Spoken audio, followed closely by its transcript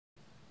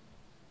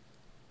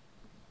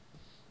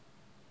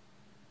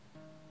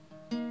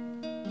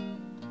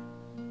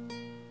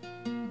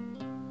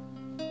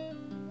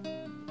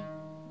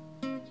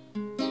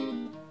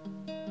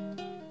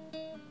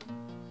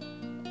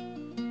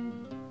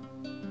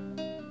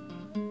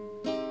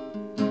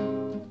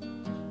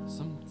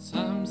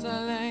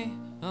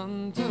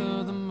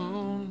under the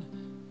moon.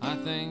 I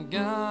thank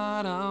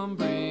God I'm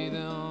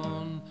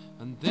breathing,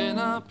 and then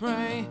I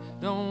pray,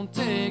 don't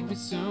take me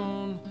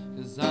soon,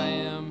 'cause I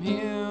am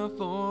here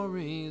for a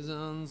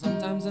reason.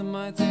 Sometimes in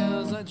my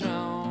tears I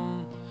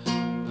drown,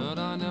 but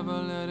I never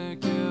let it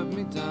get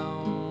me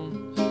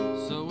down.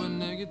 So when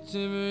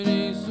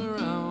negativity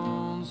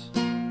surrounds,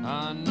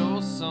 I know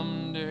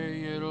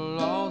someday it'll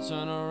all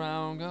turn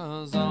around.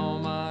 'Cause all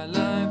my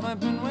life I've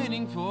been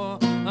waiting for,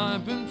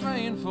 I've been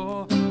praying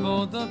for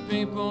the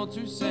people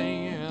to say,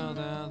 yeah,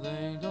 that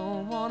they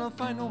don't wanna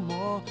fight no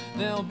more.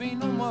 There'll be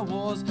no more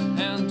wars,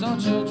 and our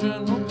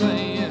children will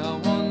play, yeah.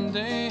 One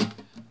day,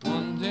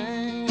 one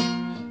day,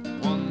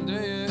 one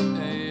day,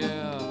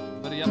 yeah.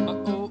 But yeah,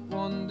 oh,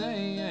 one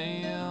day,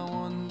 yeah,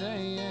 one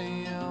day,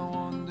 yeah,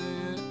 one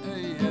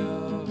day,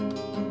 yeah.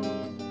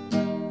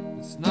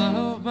 It's not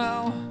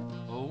about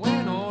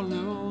win or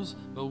lose,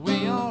 but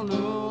we all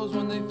lose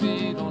when they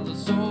feed on the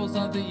souls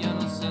of the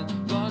innocent.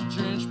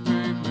 Blood-drenched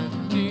pavement,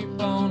 keep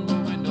on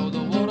moving, though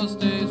the water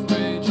stays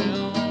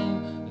raging.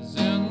 'Cause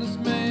in this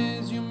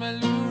maze you may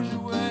lose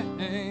your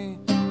way,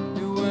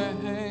 your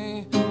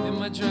way. It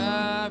might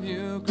drive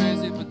you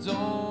crazy, but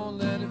don't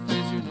let it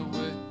phase you, no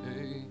way,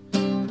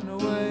 no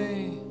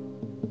way.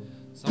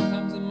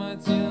 Sometimes in my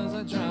tears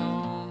I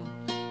drown,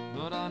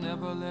 but I'll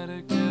never let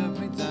it get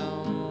me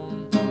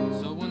down.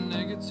 So when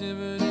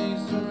negativity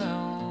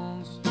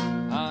surrounds,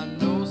 I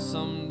know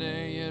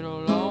someday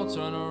it'll all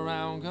turn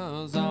around.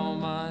 'Cause all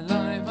my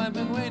life I've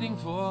been waiting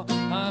for,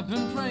 I've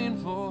been praying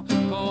for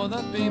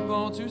the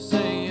people to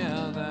say,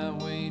 yeah, that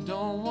we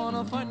don't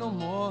wanna fight no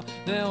more.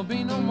 There'll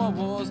be no more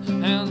wars,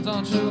 and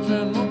our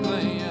children will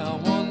play, yeah.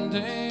 One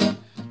day,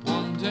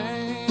 one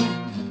day,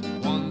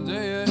 one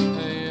day,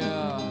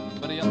 yeah.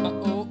 But yeah,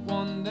 oh,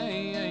 one day,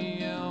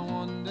 yeah,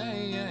 one day,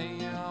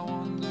 yeah,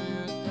 one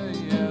day,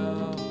 yeah.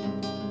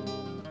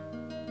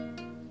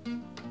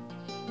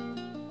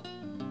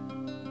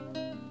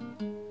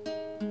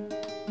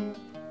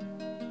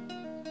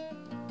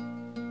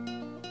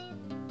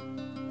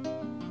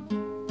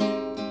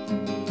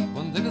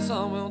 The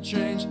sun will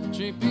change,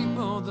 treat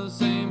people the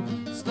same.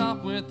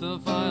 Stop with the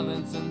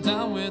violence and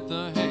down with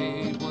the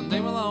hate. One day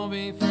we'll all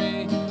be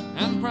free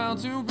and proud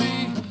to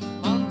be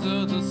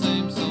under the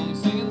same song,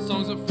 singing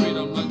songs of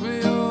freedom like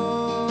we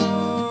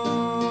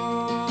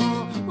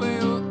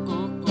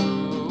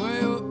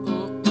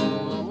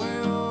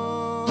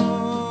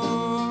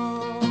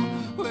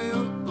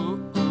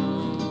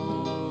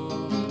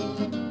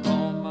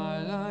All my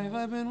life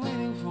I've been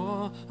waiting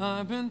for,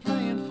 I've been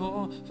praying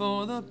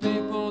for the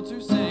people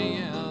to say,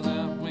 yeah,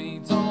 that we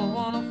don't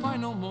wanna fight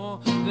no more.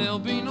 There'll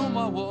be no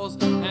more wars,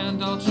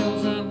 and our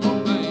children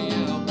will play,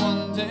 yeah.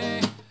 One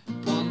day